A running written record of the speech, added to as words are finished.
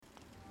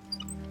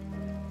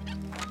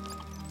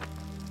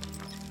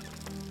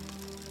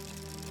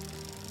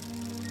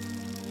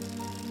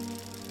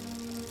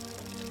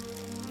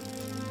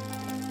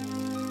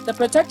the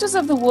Protectors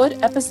of the Wood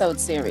episode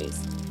series,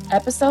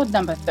 episode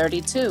number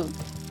 32.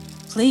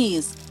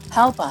 Please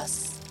help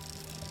us.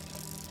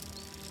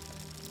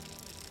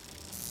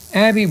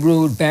 Abby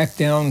rode back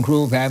down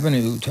Grove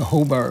Avenue to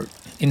Hobart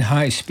in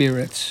high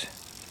spirits.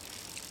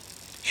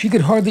 She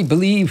could hardly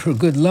believe her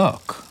good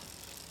luck.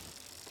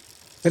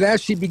 But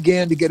as she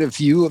began to get a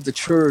view of the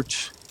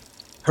church,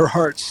 her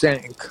heart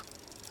sank.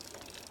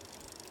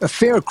 A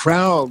fair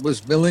crowd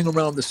was milling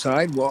around the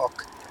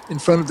sidewalk in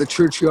front of the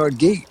churchyard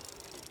gate.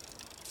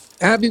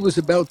 Abby was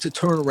about to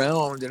turn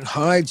around and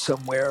hide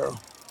somewhere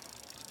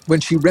when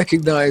she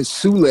recognized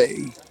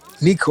Sule,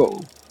 Nico,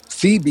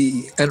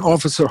 Phoebe, and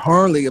Officer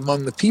Harley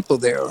among the people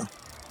there.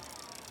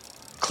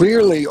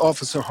 Clearly,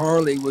 Officer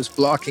Harley was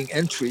blocking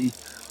entry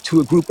to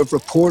a group of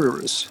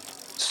reporters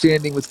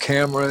standing with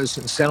cameras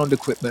and sound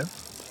equipment.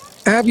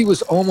 Abby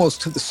was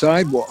almost to the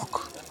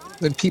sidewalk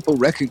when people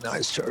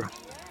recognized her.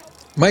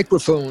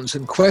 Microphones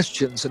and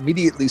questions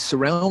immediately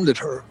surrounded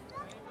her.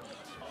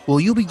 Will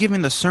you be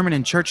giving the sermon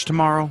in church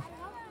tomorrow?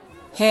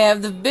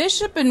 Have the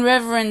Bishop and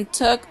Reverend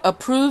Tuck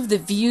approved the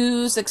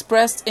views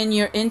expressed in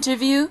your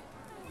interview?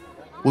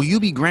 Will you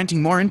be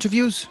granting more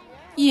interviews?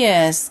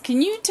 Yes.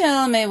 Can you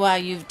tell me why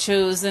you've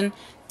chosen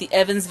the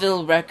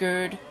Evansville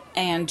Record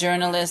and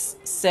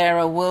journalist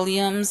Sarah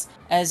Williams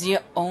as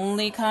your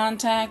only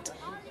contact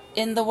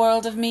in the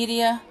world of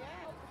media?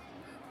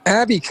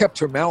 Abby kept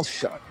her mouth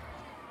shut,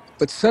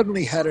 but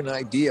suddenly had an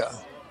idea.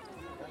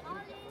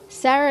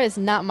 Sarah is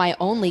not my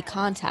only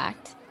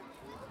contact.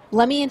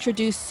 Let me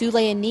introduce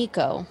Sule and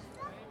Nico.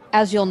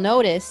 As you'll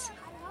notice,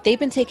 they've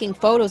been taking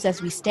photos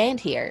as we stand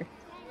here,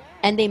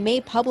 and they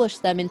may publish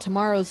them in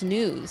tomorrow's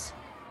news.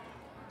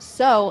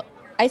 So,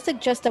 I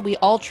suggest that we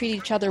all treat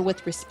each other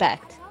with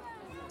respect,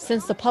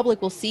 since the public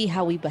will see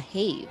how we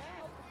behave.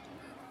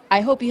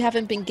 I hope you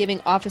haven't been giving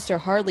Officer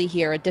Harley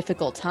here a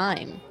difficult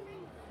time.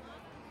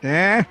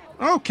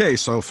 Okay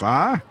so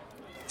far,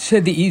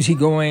 Said the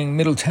easygoing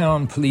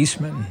Middletown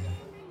policeman.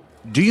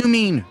 Do you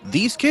mean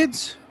these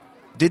kids?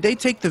 Did they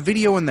take the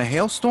video in the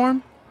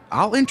hailstorm?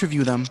 I'll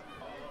interview them.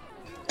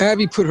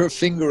 Abby put her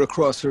finger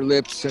across her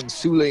lips and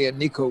Sule and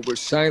Nico were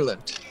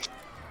silent,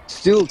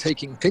 still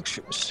taking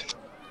pictures.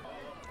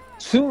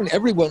 Soon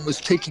everyone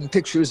was taking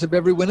pictures of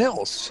everyone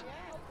else.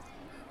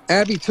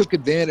 Abby took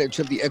advantage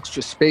of the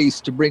extra space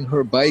to bring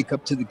her bike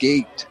up to the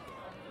gate.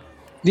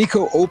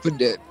 Nico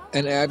opened it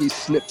and Abby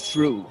slipped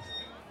through.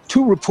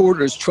 Two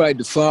reporters tried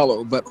to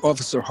follow, but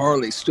Officer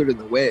Harley stood in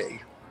the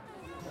way.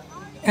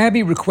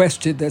 Abby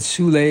requested that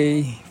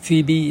Sule,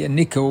 Phoebe, and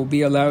Nico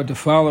be allowed to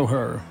follow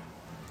her,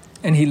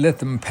 and he let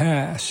them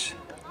pass.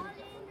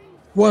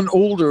 One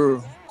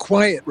older,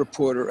 quiet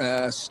reporter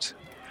asked,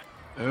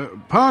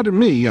 pardon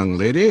me, young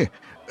lady.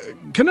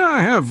 Can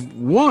I have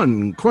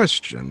one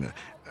question?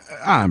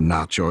 I'm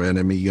not your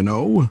enemy, you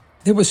know.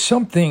 There was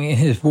something in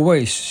his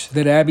voice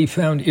that Abby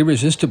found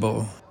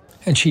irresistible,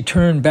 and she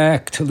turned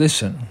back to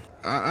listen.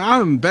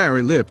 I'm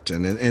Barry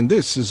Lipton, and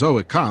this is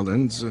Zoe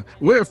Collins.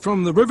 We're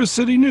from the River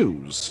City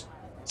News.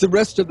 The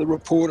rest of the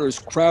reporters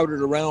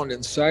crowded around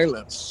in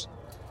silence,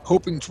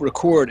 hoping to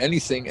record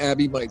anything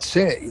Abby might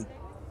say.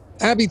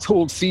 Abby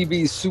told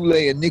Phoebe,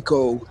 Sule, and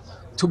Nico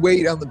to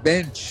wait on the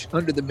bench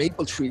under the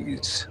maple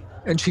trees,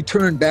 and she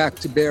turned back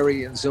to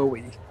Barry and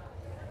Zoe.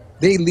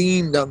 They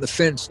leaned on the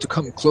fence to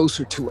come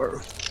closer to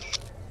her.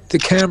 The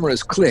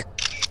cameras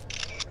clicked.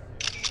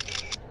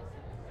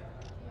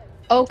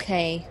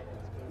 Okay,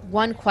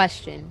 one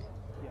question.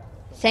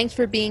 Thanks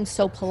for being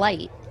so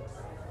polite.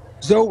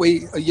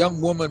 Zoe, a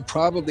young woman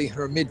probably in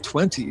her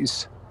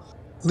mid-20s,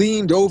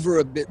 leaned over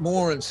a bit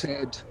more and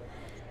said,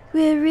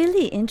 We're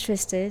really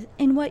interested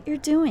in what you're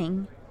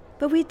doing,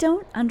 but we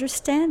don't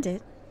understand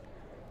it.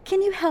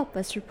 Can you help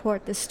us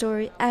report the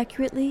story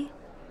accurately?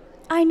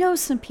 I know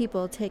some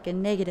people take a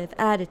negative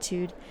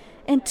attitude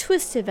and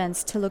twist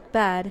events to look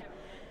bad,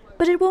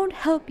 but it won't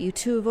help you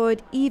to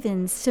avoid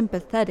even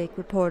sympathetic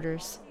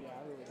reporters.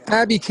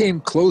 Abby came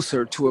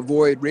closer to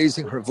avoid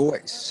raising her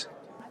voice.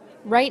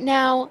 Right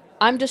now,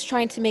 I'm just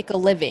trying to make a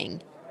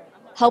living,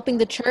 helping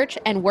the church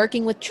and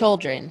working with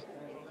children.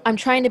 I'm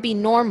trying to be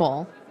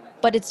normal,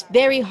 but it's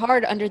very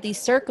hard under these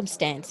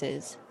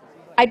circumstances.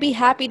 I'd be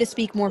happy to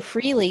speak more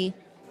freely,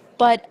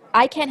 but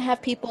I can't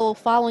have people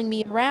following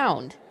me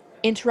around,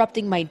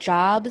 interrupting my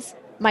jobs,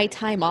 my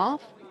time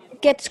off.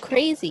 It gets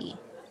crazy.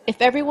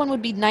 If everyone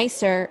would be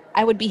nicer,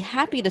 I would be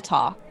happy to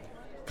talk.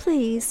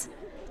 Please,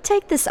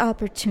 take this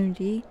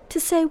opportunity to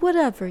say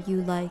whatever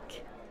you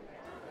like.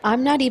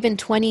 I'm not even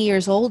 20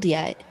 years old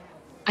yet.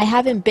 I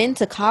haven't been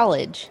to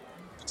college.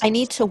 I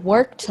need to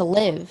work to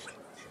live.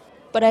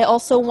 But I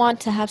also want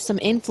to have some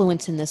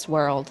influence in this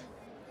world.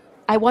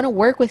 I want to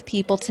work with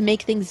people to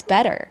make things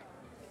better.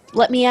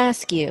 Let me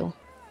ask you,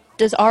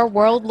 does our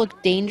world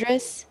look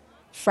dangerous,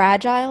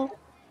 fragile,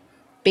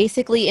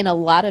 basically in a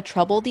lot of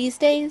trouble these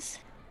days?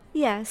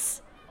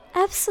 Yes,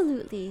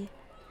 absolutely.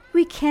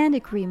 We can't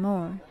agree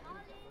more.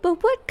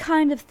 But what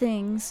kind of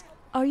things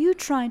are you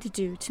trying to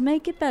do to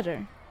make it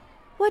better?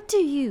 What do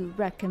you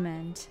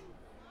recommend?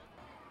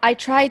 I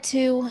try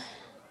to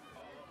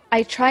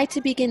I tried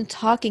to begin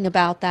talking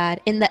about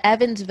that in the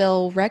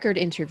Evansville record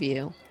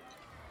interview.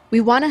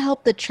 We want to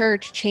help the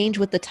church change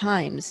with the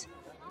times,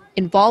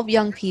 involve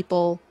young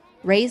people,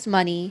 raise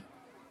money,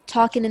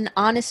 talk in an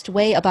honest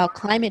way about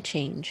climate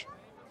change.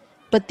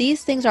 But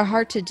these things are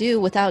hard to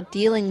do without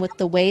dealing with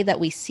the way that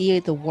we see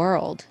the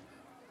world.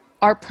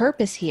 Our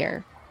purpose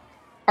here,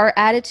 our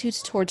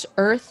attitudes towards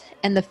Earth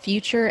and the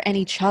future and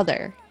each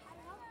other.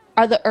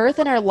 Are the Earth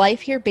and our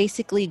life here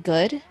basically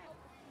good?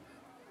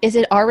 Is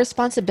it our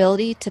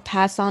responsibility to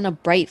pass on a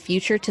bright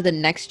future to the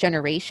next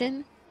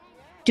generation?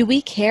 Do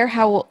we care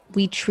how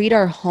we treat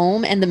our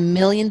home and the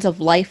millions of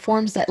life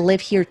forms that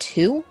live here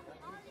too?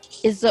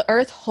 Is the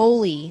Earth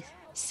holy,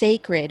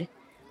 sacred,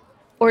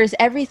 or is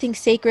everything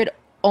sacred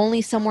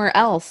only somewhere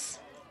else?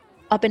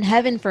 Up in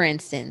heaven, for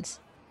instance.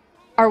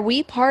 Are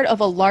we part of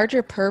a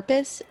larger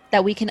purpose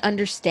that we can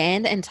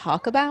understand and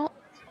talk about?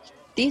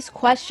 These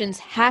questions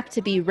have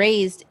to be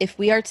raised if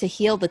we are to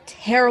heal the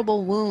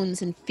terrible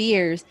wounds and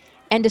fears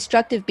and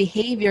destructive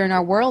behavior in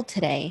our world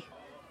today.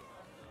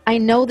 I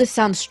know this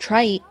sounds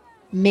trite,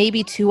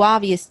 maybe too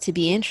obvious to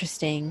be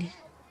interesting.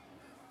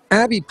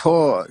 Abby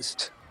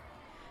paused.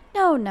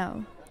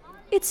 No.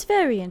 It's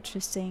very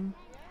interesting.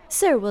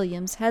 Sir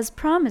Williams has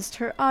promised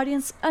her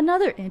audience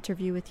another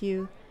interview with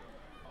you.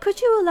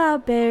 Could you allow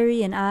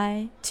Barry and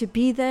I to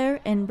be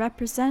there and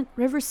represent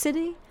River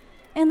City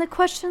and the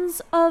questions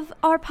of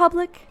our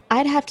public?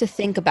 I'd have to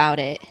think about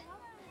it.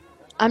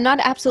 I'm not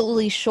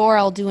absolutely sure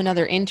I'll do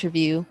another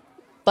interview,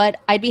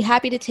 but I'd be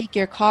happy to take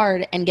your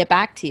card and get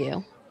back to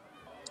you.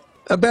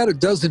 About a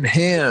dozen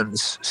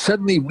hands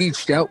suddenly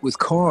reached out with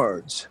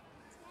cards,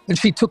 and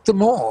she took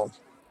them all.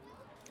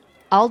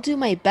 I'll do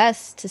my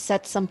best to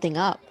set something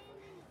up.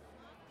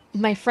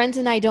 My friends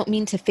and I don't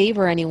mean to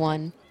favor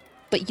anyone,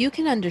 but you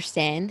can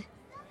understand.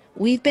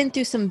 We've been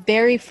through some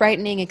very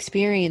frightening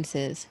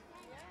experiences.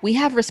 We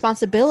have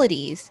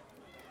responsibilities.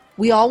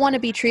 We all want to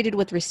be treated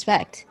with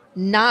respect,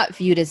 not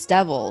viewed as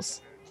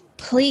devils.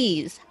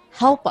 Please,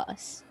 help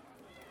us.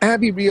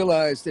 Abby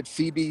realized that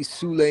Phoebe,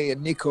 Sule,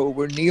 and Nico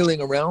were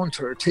kneeling around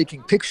her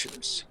taking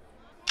pictures.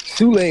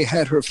 Sule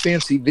had her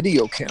fancy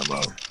video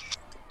camera.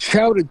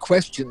 Shouted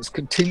questions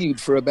continued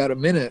for about a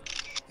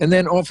minute, and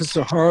then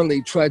Officer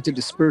Harley tried to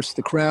disperse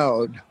the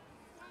crowd.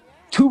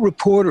 2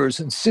 reporters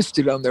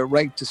insisted on their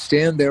right to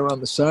stand there on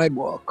the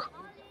sidewalk,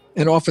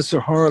 and Officer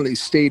Harley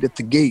stayed at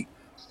the gate.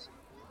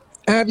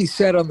 Abby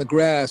sat on the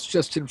grass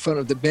just in front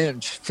of the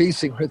bench,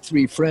 facing her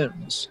 3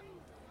 friends.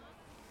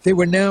 They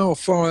were now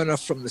far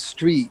enough from the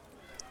street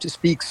to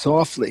speak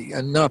softly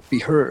and not be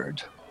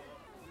heard.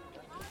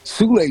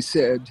 Sule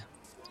said,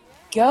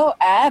 Go,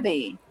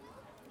 Abby.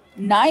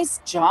 Nice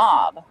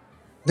job.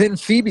 Then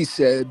Phoebe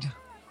said,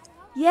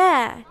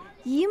 Yeah,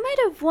 you might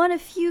have won a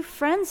few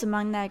friends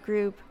among that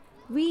group.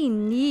 We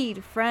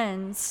need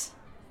friends.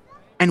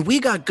 And we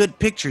got good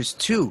pictures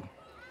too.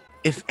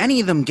 If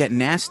any of them get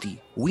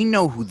nasty, we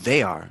know who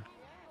they are.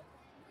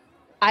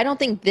 I don't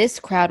think this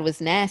crowd was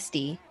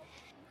nasty.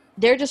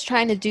 They're just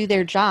trying to do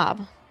their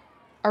job.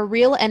 Our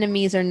real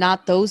enemies are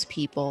not those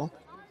people.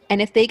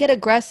 And if they get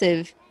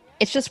aggressive,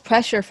 it's just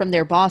pressure from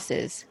their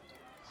bosses.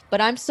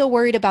 But I'm still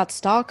worried about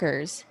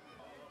stalkers.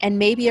 And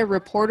maybe a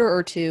reporter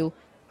or two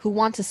who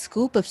wants a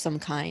scoop of some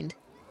kind.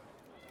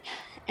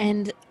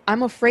 And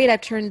I'm afraid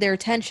I've turned their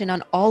attention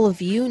on all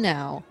of you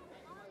now.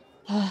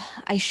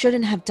 I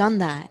shouldn't have done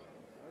that.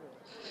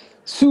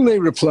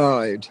 Sule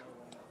replied,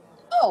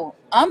 Oh,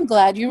 I'm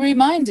glad you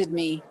reminded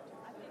me.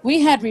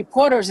 We had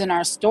reporters in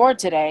our store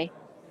today.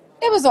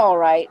 It was all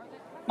right.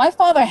 My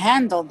father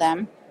handled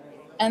them,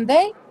 and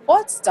they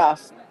bought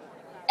stuff.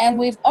 And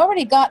we've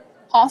already got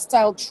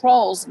hostile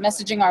trolls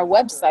messaging our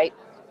website.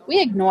 We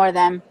ignore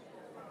them.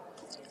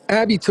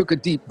 Abby took a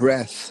deep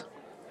breath.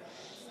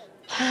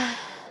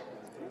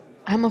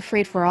 I'm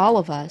afraid for all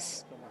of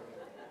us.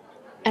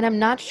 And I'm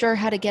not sure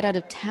how to get out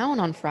of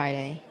town on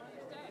Friday.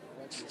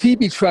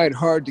 Phoebe tried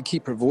hard to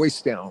keep her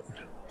voice down.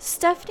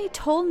 Stephanie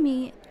told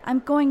me I'm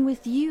going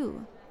with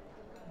you.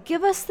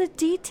 Give us the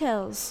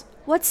details.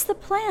 What's the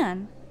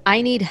plan?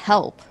 I need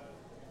help.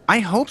 I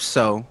hope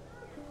so.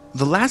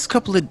 The last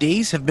couple of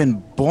days have been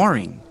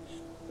boring.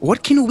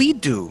 What can we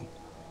do?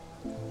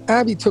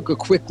 Abby took a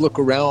quick look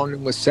around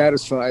and was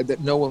satisfied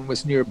that no one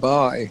was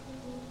nearby.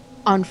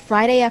 On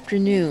Friday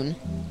afternoon,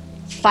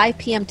 5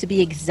 p.m. to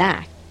be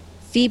exact,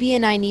 Phoebe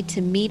and I need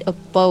to meet a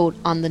boat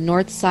on the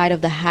north side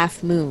of the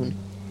half moon,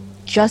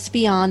 just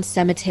beyond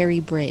Cemetery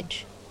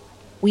Bridge.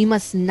 We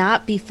must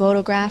not be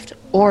photographed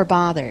or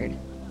bothered.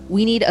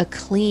 We need a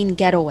clean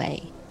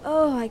getaway.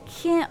 Oh, I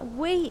can't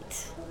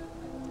wait.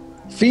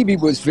 Phoebe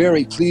was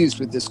very pleased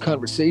with this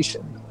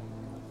conversation.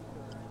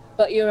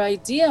 But your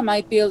idea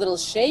might be a little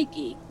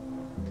shaky.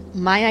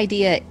 My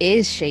idea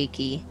is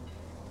shaky.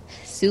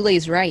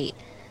 Sule's right.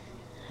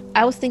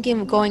 I was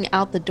thinking of going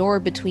out the door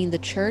between the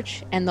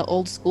church and the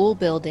old school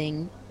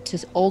building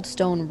to Old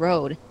Stone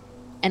Road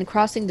and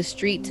crossing the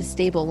street to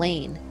Stable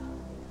Lane.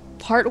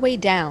 Partway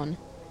down,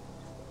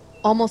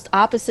 almost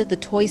opposite the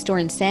toy store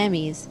and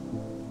Sammy's,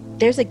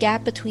 there's a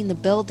gap between the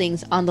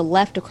buildings on the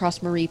left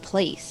across Marie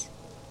Place.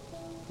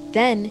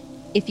 Then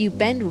If you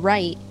bend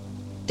right,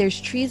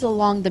 there's trees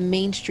along the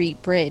Main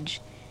Street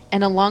Bridge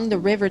and along the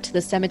river to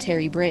the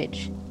cemetery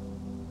bridge.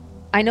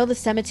 I know the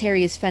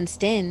cemetery is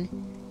fenced in,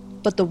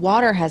 but the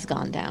water has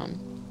gone down,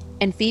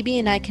 and Phoebe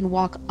and I can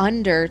walk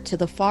under to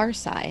the far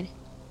side.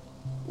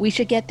 We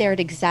should get there at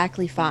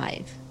exactly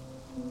 5.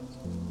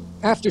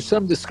 After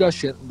some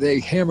discussion, they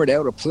hammered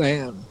out a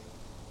plan.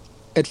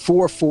 At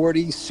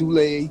 4:40,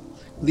 Sule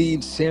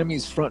leaves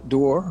Sammy's front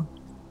door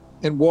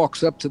and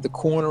walks up to the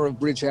corner of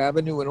Bridge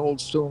Avenue and Old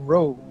Stone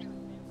Road.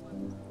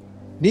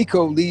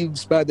 Nico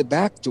leaves by the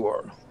back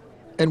door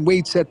and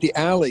waits at the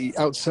alley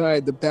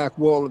outside the back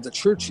wall of the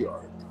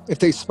churchyard. If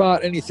they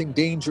spot anything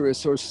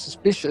dangerous or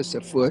suspicious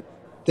afoot,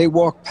 they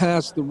walk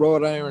past the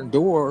wrought iron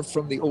door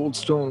from the Old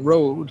Stone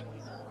Road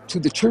to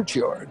the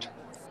churchyard.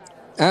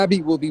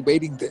 Abby will be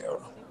waiting there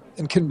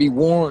and can be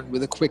warned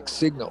with a quick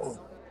signal.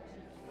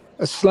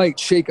 A slight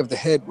shake of the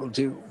head will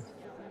do.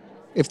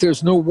 If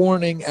there's no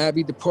warning,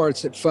 Abby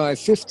departs at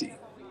 5:50.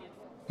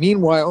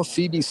 Meanwhile,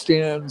 Phoebe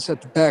stands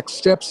at the back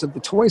steps of the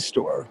toy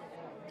store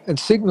and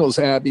signals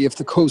Abby if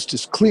the coast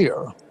is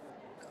clear.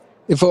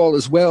 If all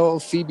is well,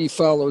 Phoebe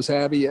follows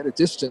Abby at a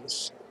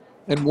distance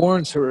and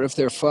warns her if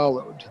they're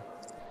followed.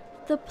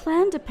 The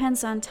plan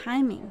depends on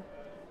timing.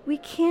 We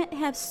can't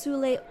have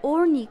Sule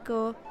or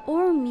Nico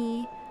or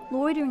me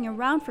loitering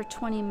around for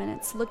 20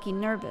 minutes looking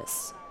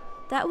nervous.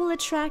 That will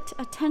attract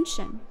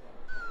attention.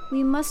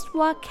 We must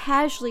walk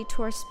casually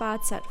to our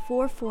spots at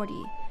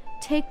 4:40,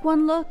 take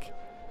one look,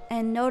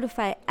 and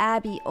notify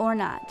Abby or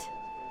not.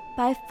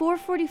 By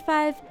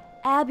 4:45,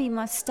 Abby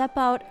must step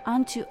out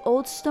onto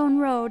Old Stone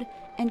Road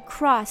and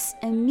cross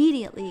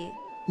immediately.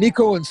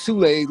 Nico and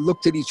Sule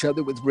looked at each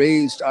other with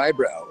raised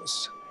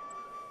eyebrows.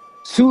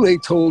 Sule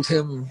told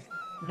him,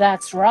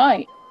 That's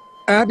right.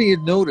 Abby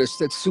had noticed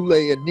that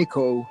Sule and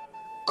Nico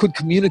could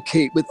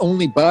communicate with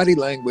only body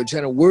language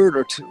and a word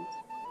or two.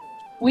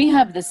 We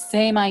have the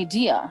same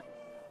idea.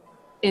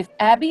 If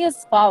Abby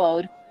is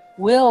followed,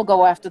 we'll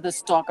go after the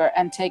stalker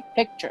and take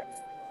pictures.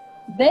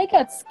 They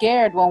get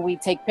scared when we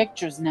take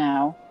pictures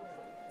now.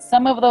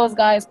 Some of those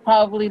guys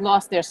probably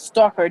lost their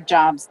stalker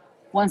jobs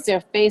once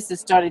their faces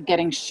started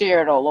getting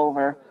shared all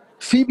over.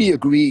 Phoebe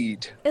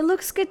agreed. It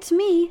looks good to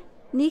me.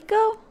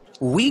 Nico?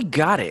 We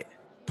got it.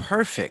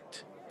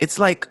 Perfect. It's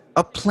like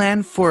a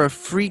plan for a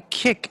free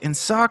kick in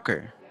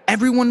soccer.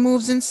 Everyone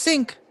moves in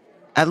sync.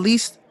 At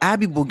least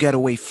Abby will get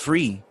away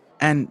free.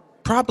 And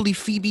probably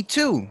Phoebe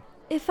too.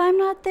 If I'm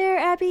not there,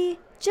 Abby,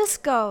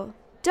 just go.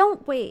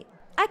 Don't wait.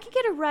 I could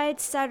get a ride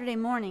Saturday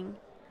morning.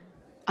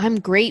 I'm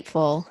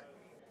grateful.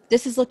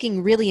 This is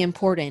looking really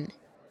important.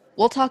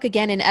 We'll talk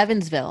again in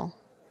Evansville.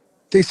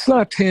 They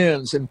slapped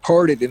hands and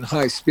parted in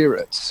high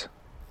spirits.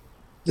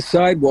 The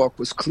sidewalk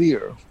was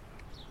clear.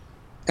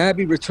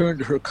 Abby returned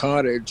to her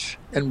cottage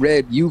and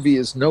read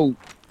Yuvia's note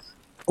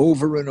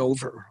over and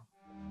over.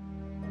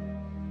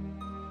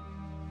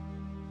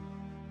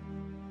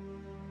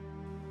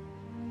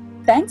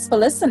 Thanks for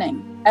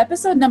listening.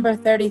 Episode number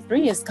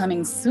 33 is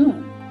coming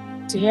soon.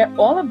 To hear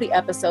all of the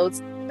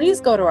episodes,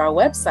 please go to our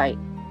website,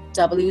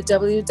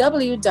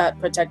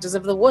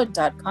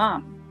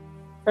 www.protectorsofthewood.com.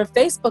 For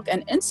Facebook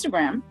and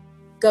Instagram,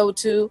 go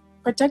to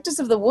Protectors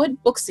of the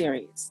Wood Book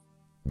Series.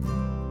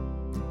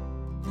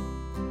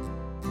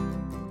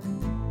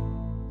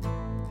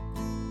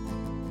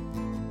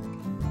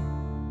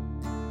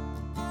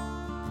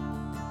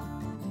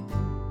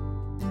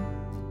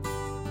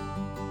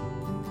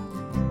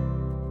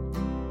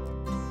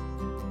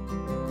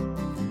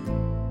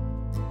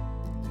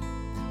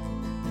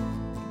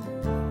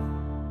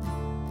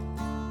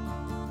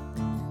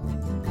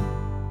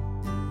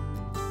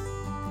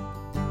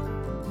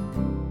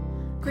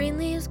 Green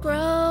leaves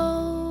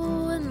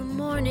grow in the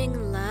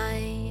morning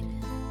light.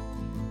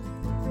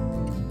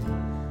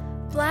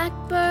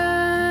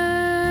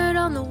 Blackbird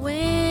on the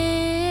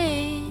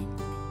wing.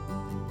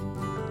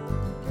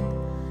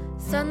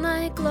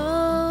 Sunlight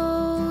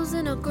glows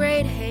in a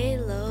great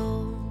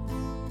halo.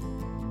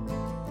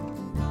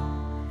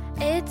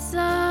 It's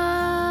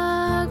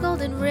a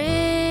golden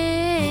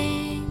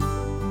ring.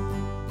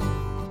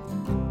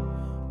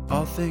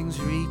 All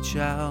things reach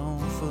out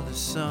for the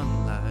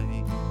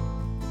sunlight.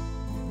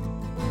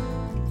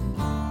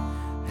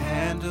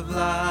 Hand of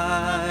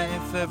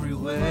life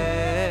everywhere.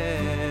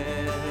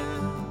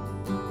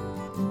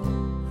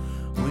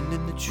 Wind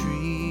in the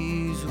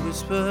trees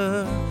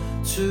whisper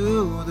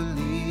to the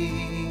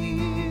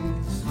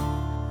leaves.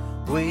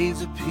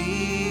 Waves of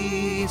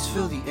peace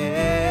fill the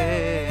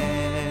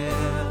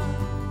air.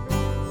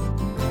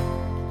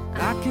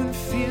 I can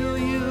feel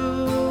you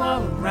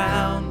all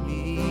around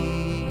me,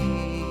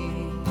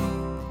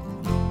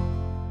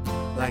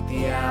 like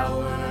the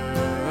hour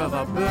of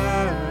our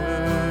birth.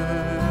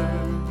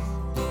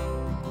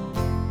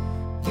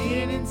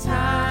 In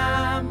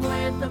time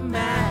with the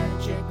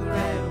magic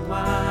red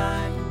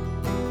wine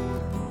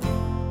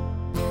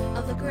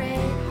Of the great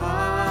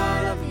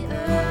heart of the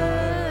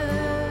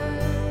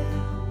earth.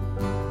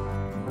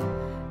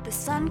 The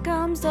sun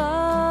comes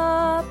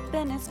up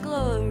in its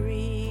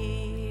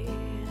glory,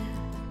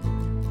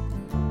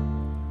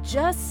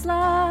 just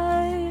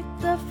like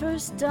the the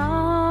first dawn.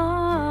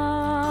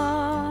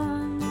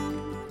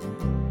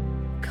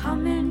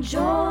 Come and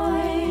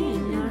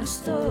join our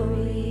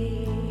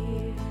story.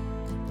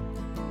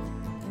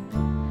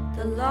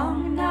 The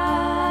long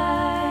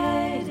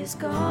night is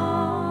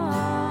gone.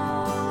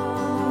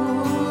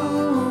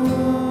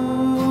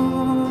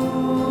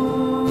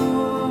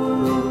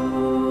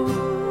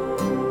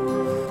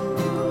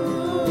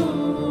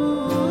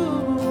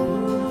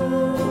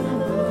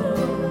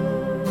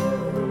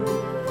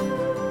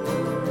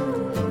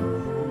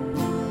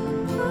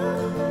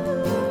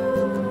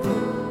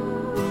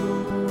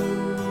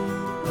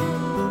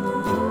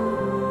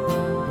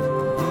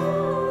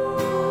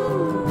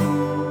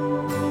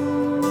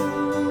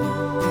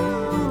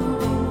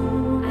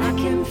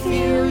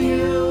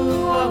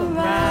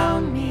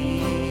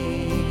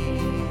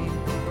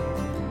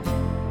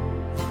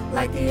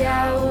 Like the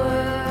hour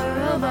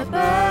of a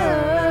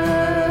bird,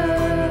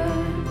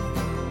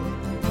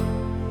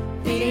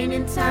 beating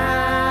in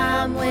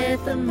time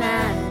with the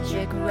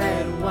magic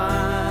red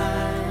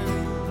wine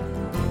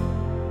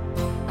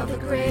of the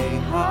great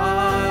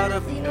heart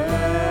of the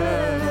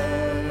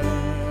earth,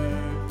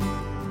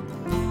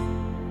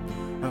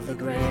 of the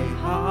great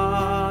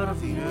heart of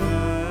the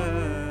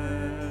earth,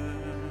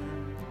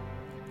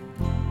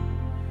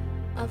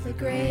 of the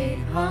great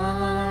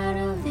heart.